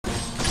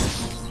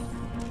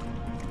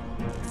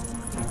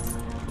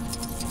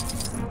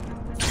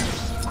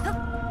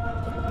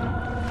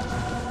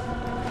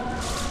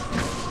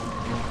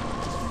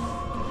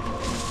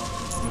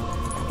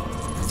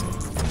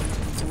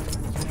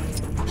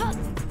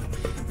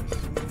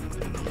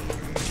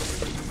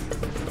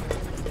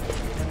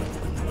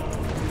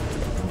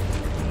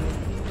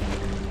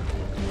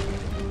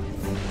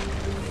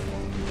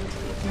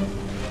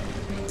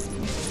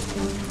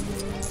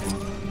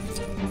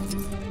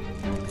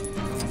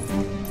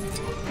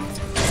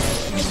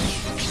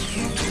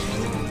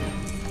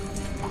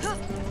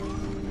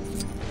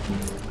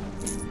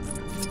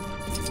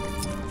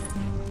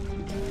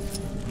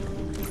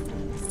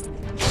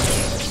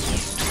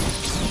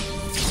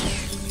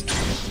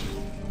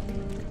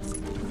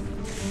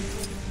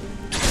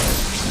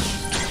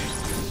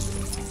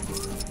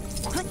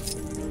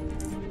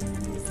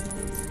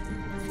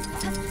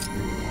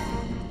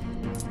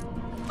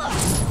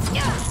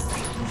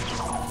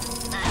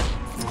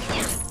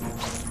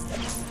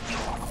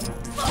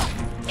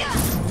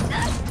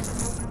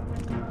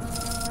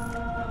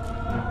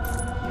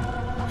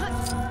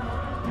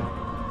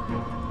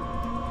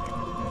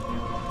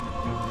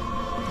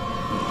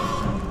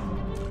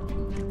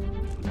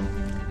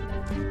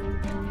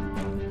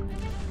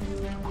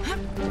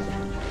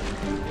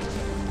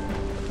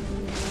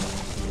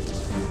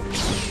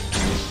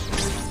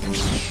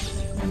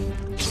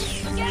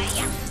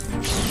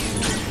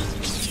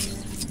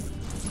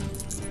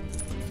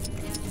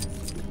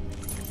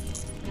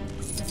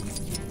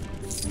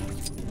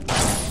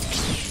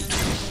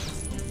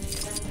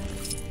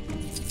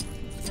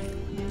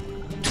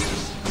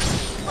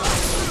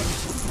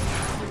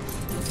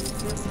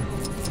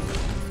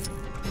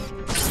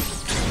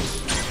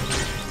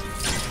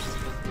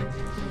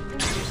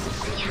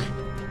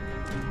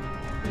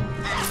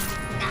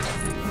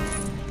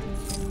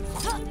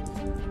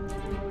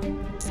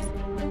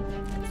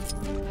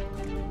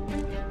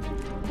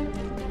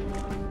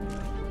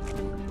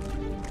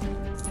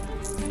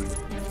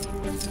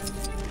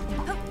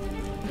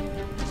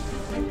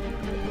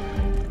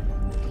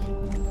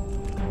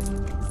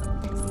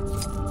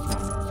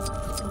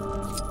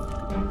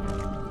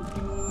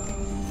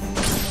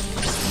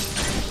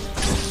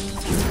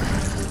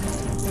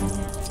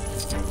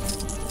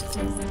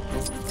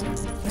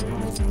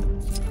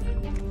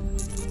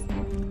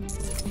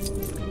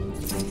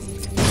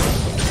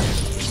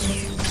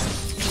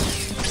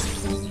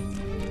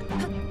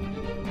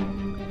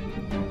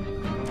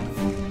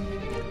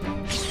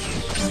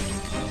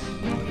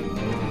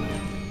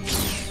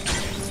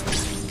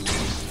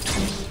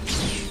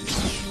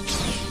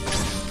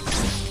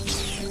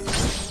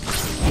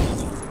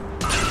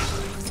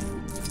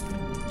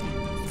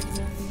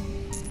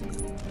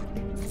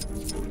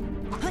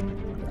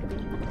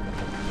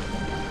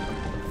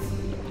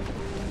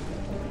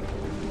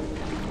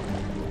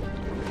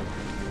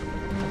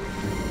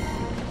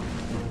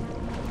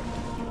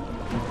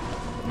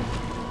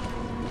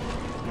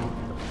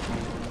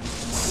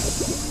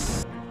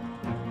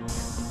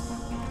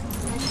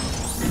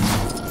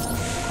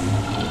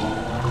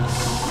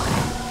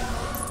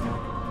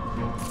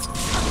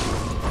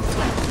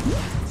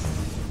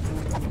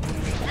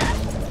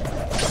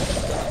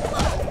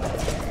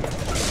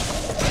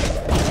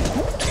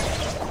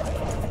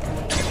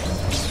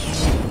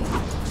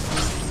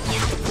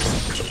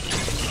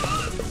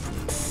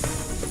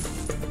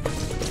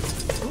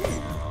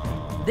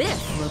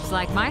This looks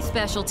like my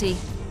specialty.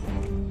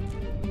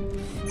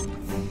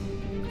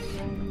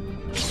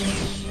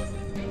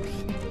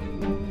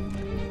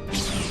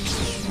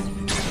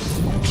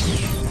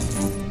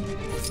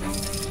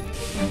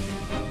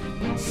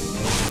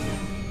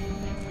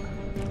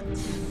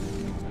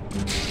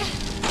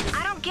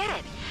 I don't get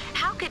it.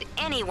 How could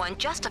anyone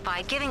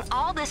justify giving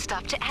all this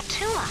stuff to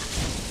Attila?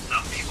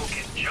 Some people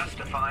can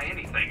justify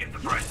anything if the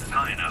price is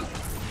high enough.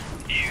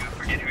 You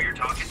forget who you're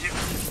talking to?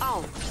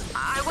 Oh,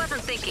 I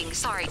wasn't thinking.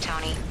 Sorry,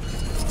 Tony.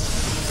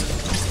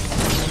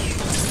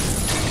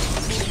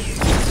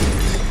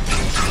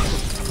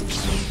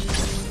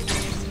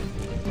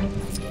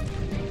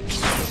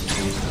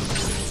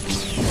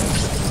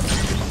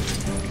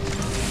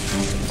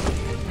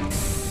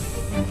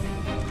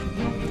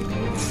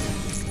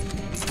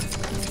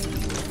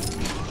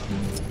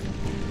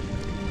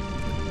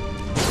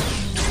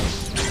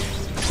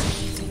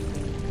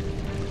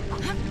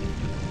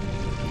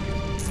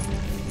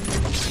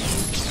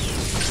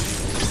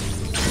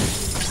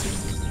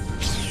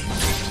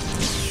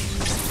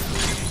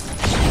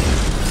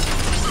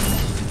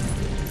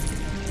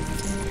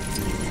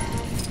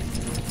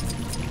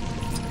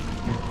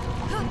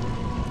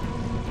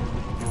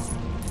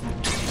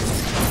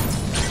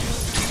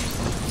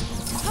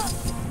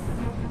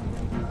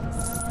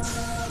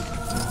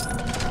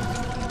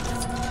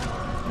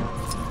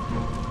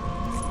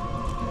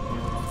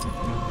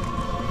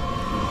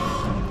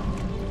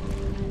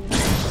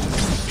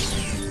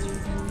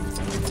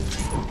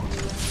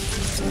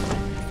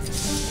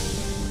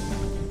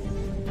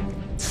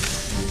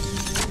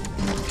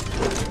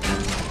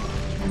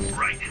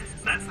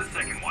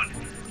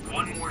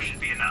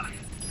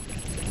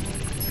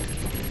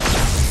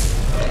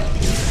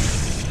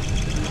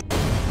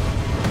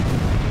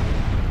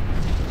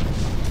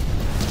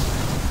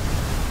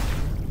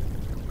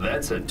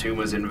 That said,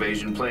 Tuma's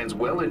invasion plans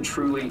well and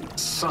truly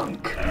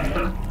sunk.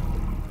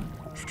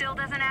 Still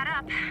doesn't add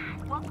up.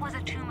 What was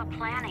Tuma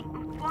planning?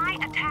 Why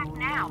attack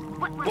now?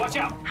 What was... Watch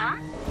out! Huh?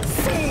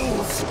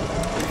 Fools! You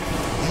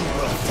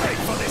will pay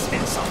for this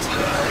insult!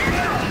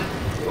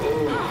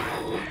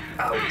 Oh,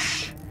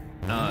 ouch.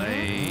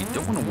 I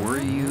don't want to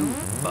worry you,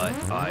 but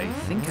I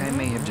think I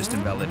may have just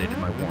invalidated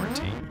my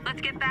warranty.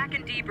 Let's get back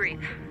and debrief.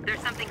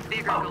 There's something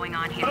bigger going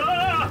on here.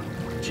 Ah!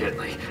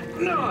 Gently.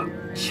 No,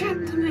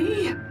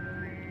 gently.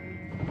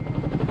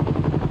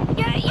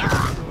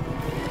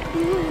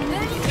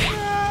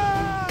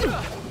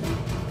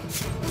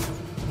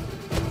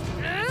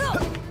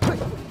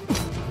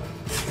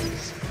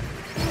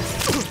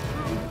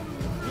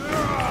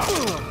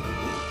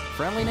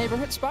 Friendly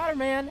neighborhood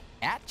Spider-Man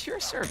at your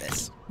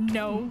service.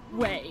 No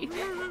way.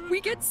 We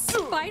get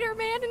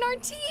Spider-Man in our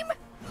team?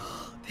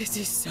 This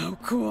is so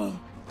cool.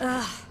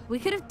 Ugh, we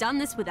could have done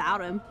this without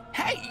him.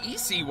 Hey,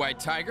 easy, White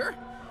Tiger.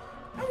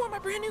 I want my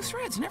brand new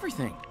threads and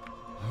everything.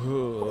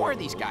 Who are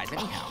these guys,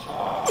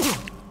 anyhow?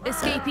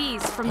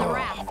 Escapees from the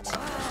raft.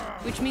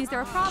 Which means there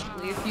are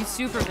probably a few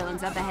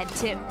supervillains up ahead,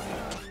 too.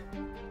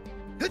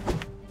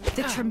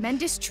 The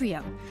Tremendous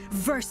Trio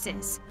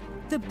versus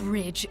the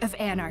Bridge of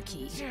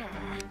Anarchy.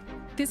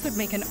 This would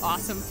make an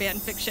awesome fan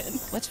fiction.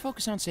 Let's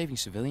focus on saving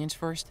civilians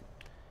first.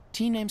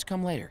 Team names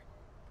come later.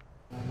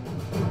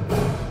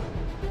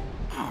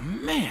 Oh,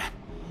 man.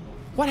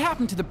 What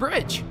happened to the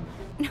bridge?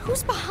 And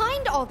who's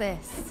behind all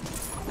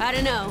this? I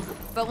don't know,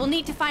 but we'll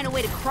need to find a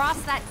way to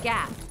cross that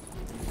gap.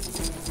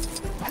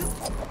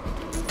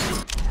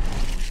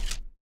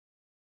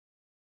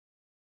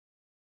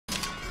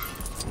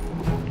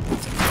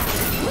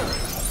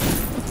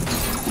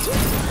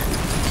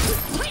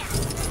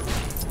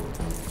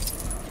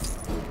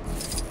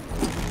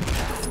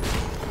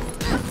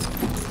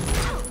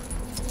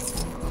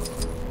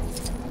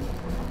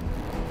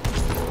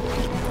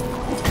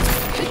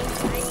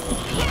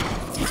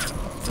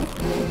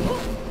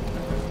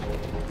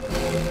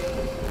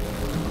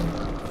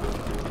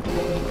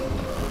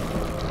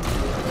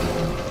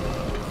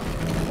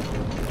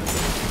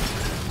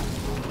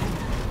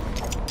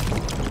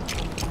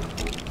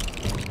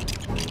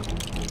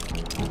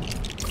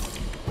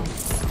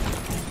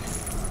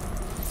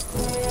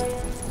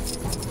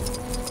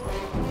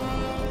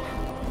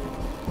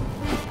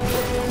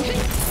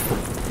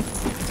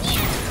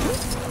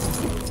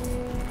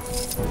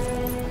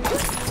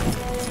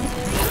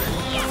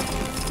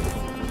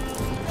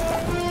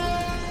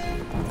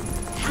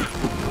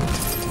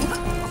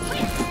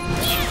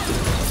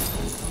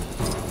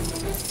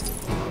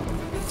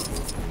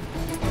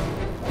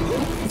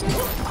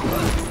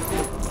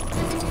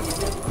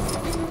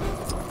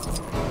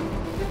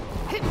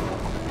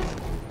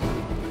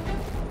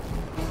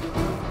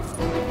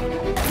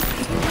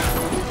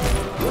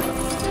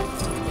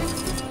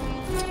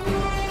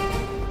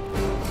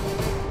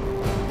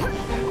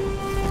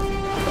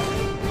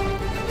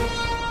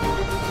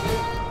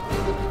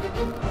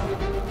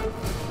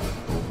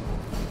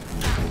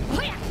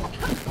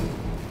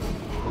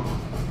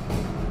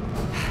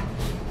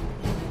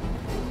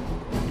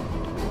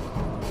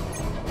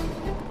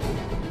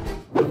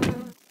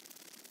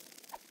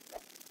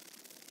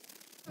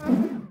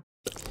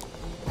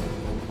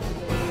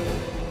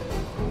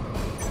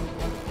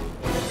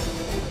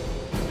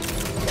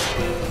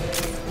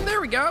 There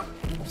we go.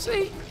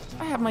 See?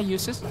 I have my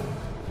uses.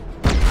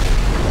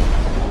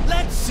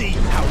 Let's see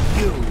how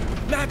you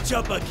match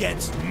up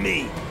against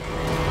me.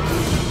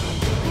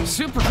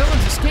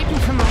 Supervillains escaping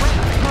from the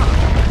raft,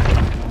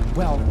 huh?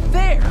 Well,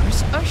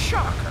 there's a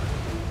shocker.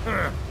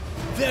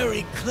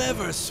 Very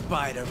clever,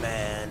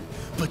 Spider-Man.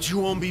 But you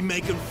won't be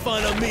making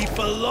fun of me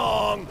for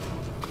long.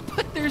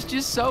 But there's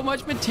just so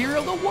much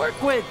material to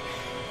work with.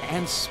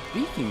 And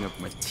speaking of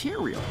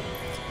material,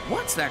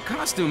 what's that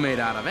costume made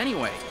out of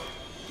anyway?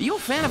 Are you a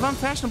fan of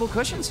unfashionable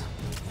cushions?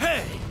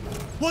 Hey,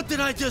 what did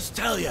I just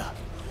tell you?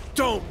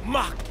 Don't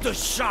mock the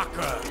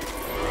shocker.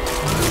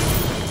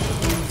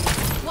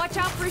 Watch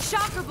out for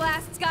shocker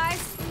blasts,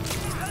 guys.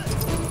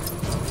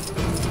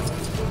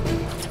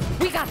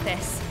 We got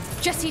this.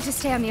 Just need to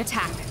stay on the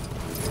attack.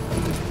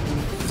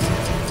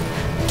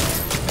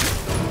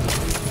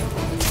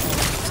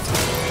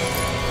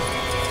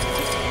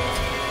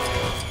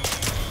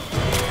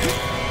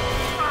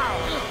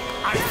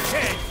 I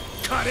can't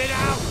cut it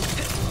out.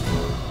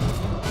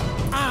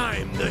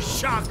 I'm the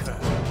shocker.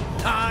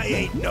 I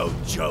ain't no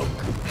joke.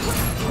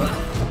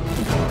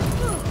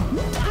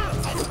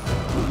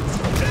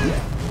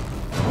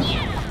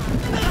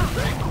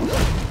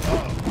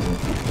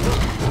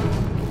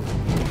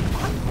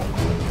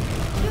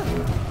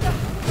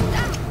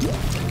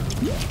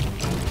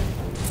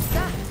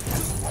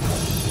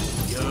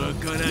 You're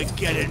gonna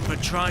get it for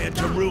trying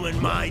to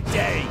ruin my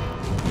day.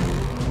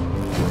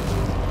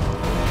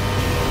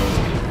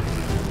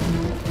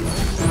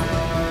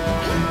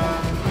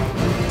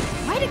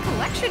 Quite a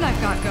collection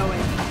I've got going.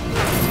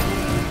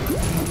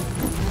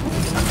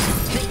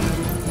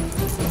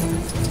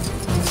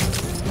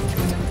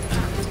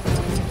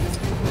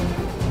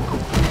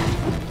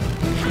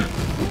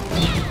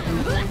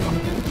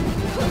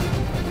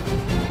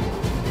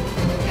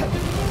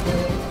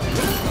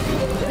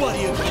 What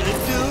are you gonna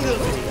do to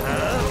me,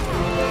 huh?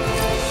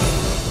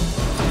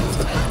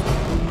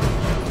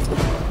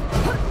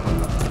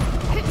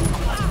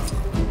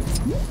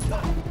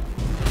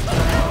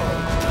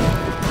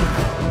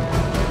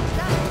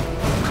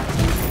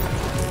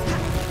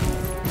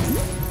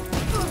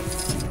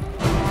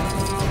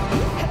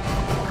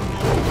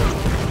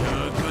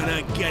 You're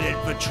gonna get it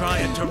for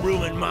trying to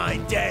ruin my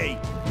day.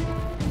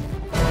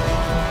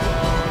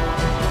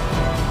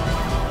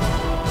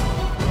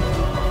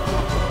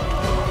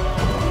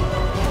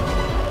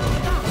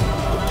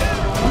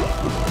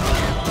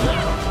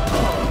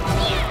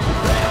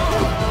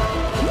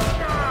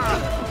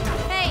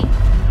 Hey,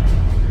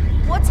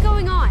 what's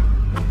going on?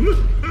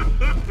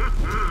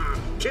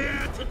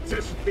 Care to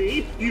test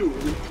me, you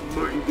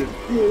weak-minded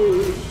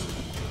fool?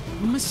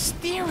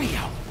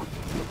 Mysterio!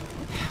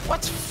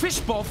 What's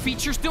Fishbowl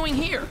Features doing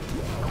here?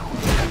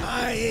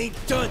 I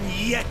ain't done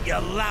yet, you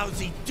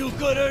lousy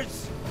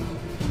do-gooders!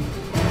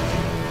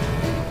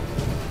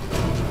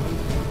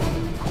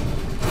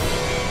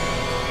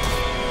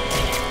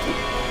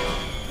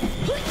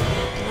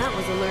 That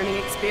was a learning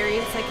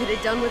experience I could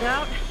have done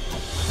without.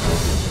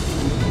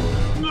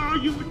 Are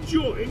you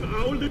join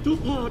our little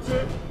party?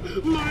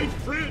 My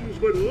friends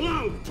would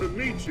love to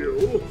meet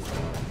you.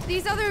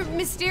 These other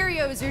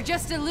Mysterios are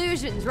just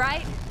illusions,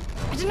 right?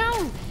 I don't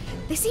know.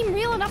 They seem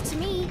real enough to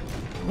me.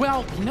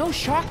 Well, we know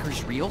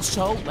Shocker's real,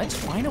 so let's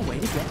find a way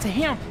to get to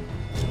him.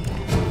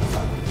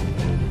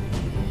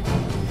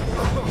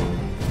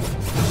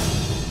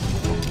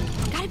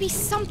 Gotta be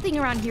something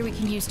around here we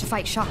can use to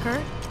fight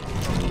Shocker.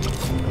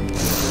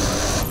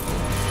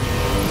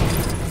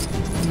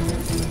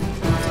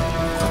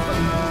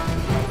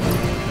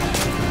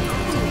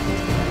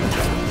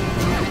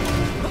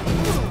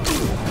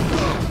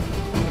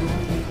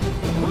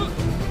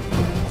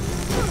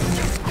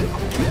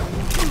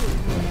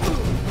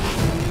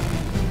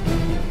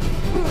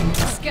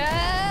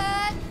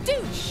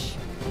 Skadoosh!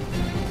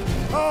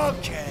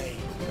 Okay.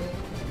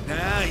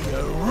 Now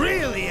you're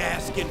really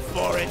asking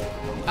for it.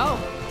 Oh,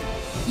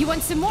 you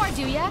want some more,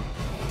 do ya?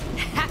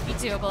 Happy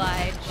to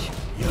oblige.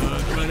 You're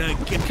gonna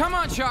get... Come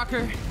on,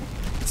 Shocker.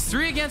 It's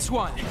 3 against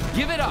 1.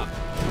 Give it up.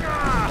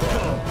 Ah,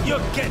 you're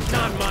getting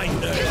on my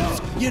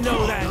nerves. You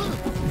know that.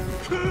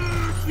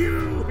 Curse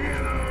you,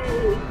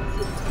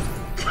 heroes!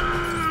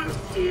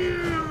 Curse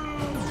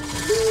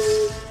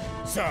you!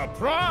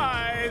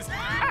 Surprise!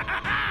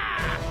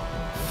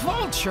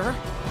 Vulture?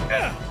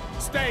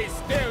 Stay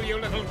still, you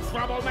little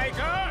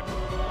troublemaker!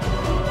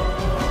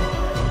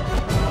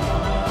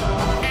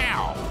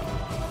 Ow!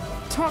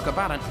 Talk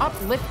about an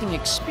uplifting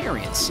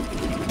experience.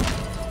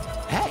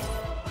 Hey,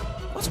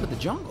 what's with the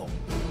jungle?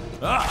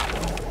 Ah,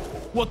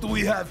 what do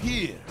we have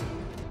here?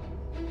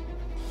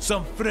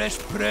 Some fresh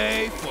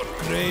prey for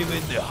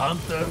Kraven the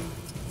Hunter?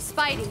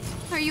 Spidey,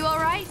 are you all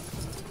right?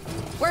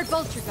 Where'd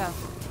Vulture go?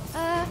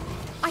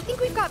 I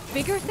think we've got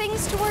bigger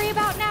things to worry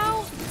about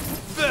now.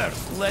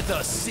 First, let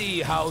us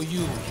see how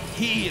you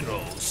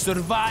heroes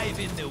survive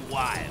in the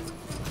wild.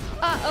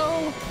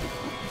 Uh-oh.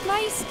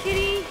 Nice,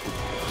 kitty.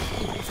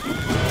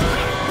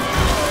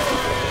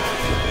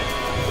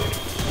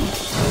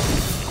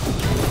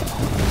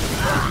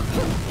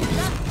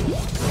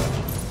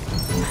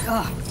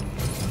 Ugh.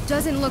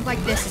 Doesn't look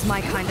like this is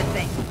my kind of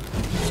thing.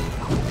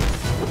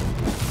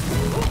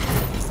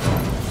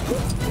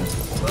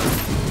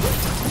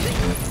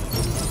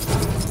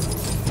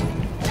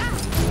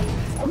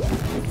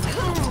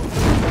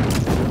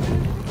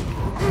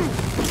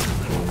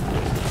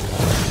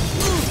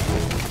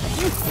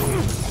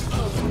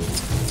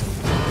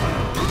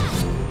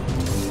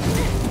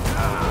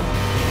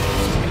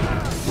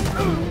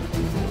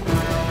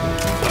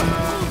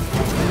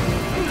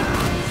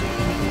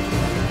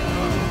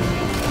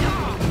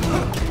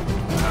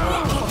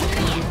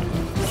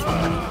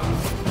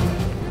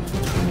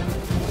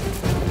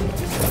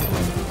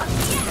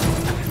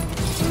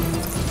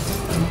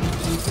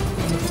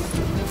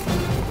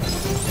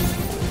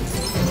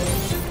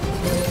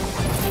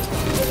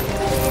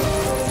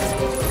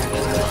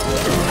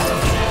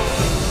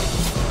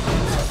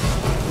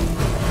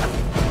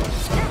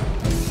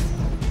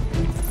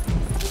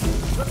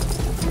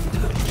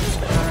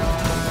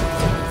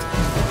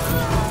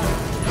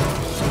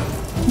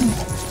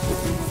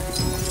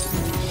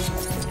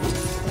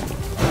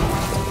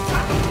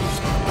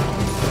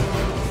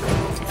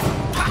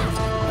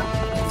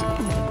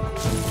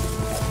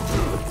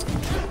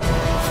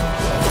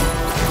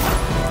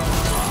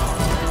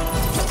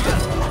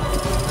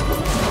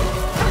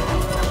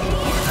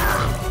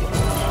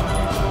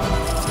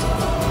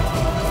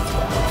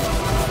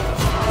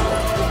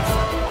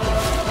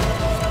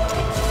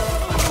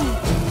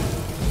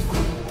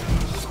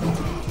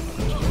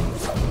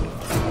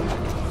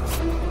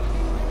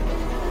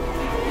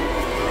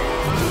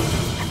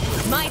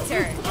 My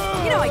turn.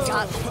 You know I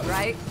got this,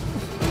 right?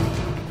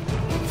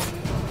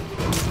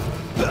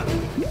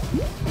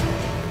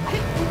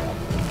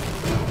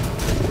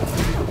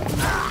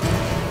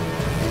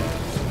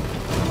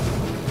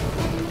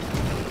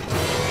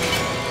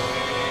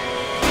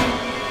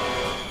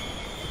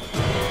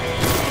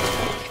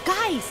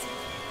 Guys,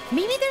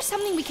 maybe there's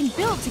something we can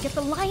build to get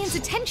the lion's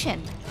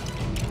attention.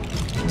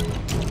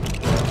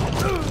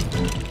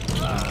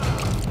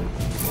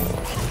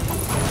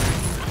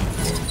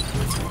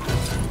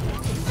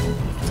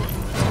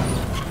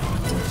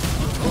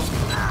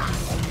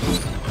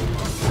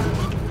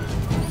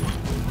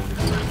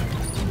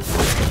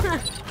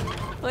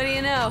 What do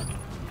you know?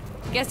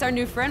 Guess our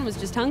new friend was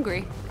just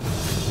hungry.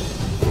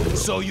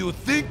 So you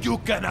think you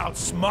can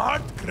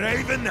outsmart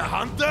Kraven the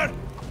Hunter?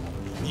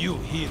 You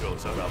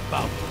heroes are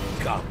about to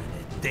become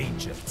an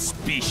endangered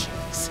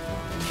species.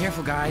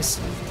 Careful, guys.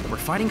 We're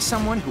fighting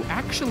someone who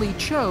actually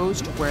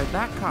chose to wear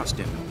that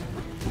costume.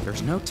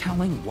 There's no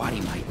telling what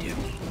he might do.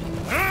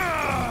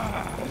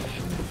 Ah!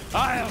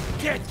 I'll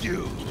get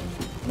you!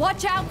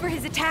 Watch out for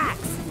his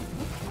attacks.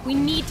 We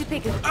need to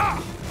pick him.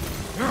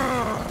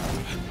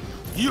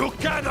 You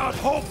cannot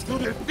hope to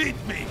defeat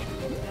me!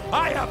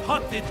 I have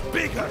hunted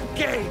bigger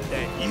game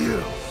than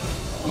you!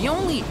 The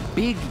only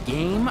big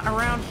game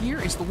around here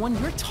is the one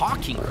you're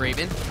talking,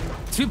 Kraven.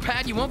 Too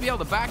bad you won't be able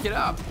to back it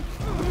up.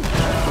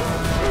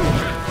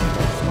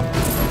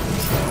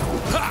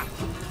 Ha!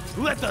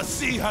 Let us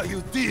see how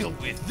you deal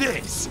with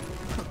this!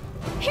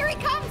 Here he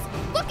comes!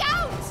 Look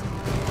out!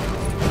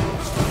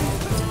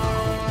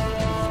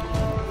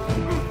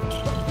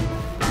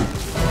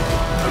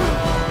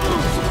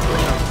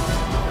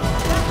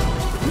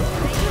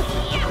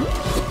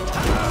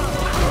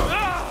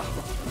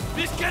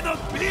 This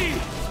cannot be!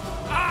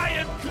 I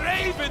am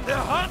Kraven the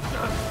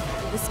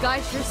Hunter! This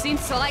guy sure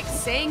seems to like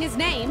saying his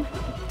name.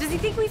 Does he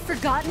think we've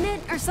forgotten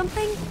it or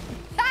something?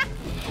 Ha!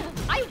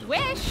 I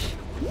wish!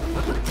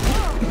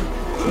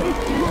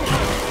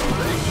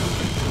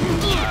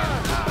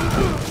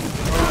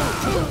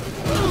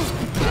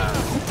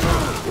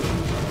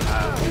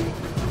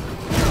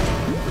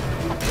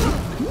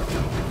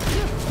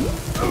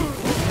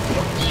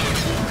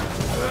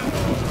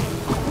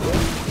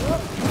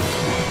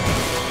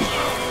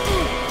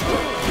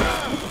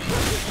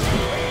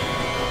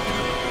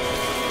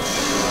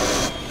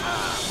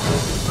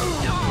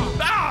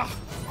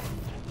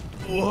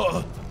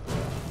 What?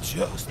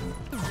 Just...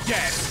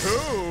 Guess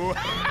who?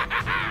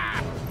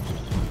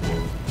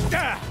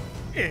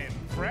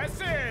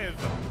 Impressive,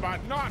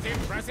 but not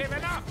impressive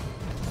enough.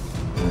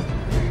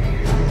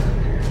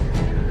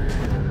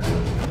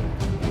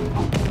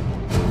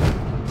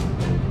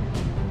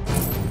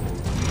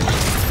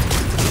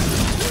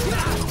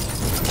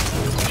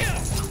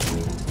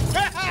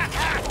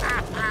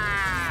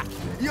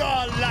 Your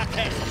luck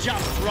has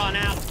just run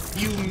out,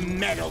 you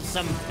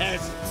meddlesome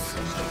peasants.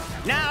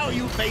 Now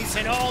you face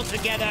an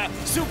altogether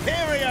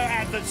superior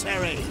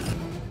adversary.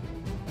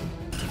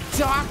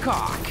 Doc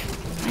Ock!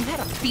 I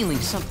had a feeling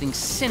something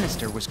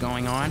sinister was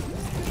going on.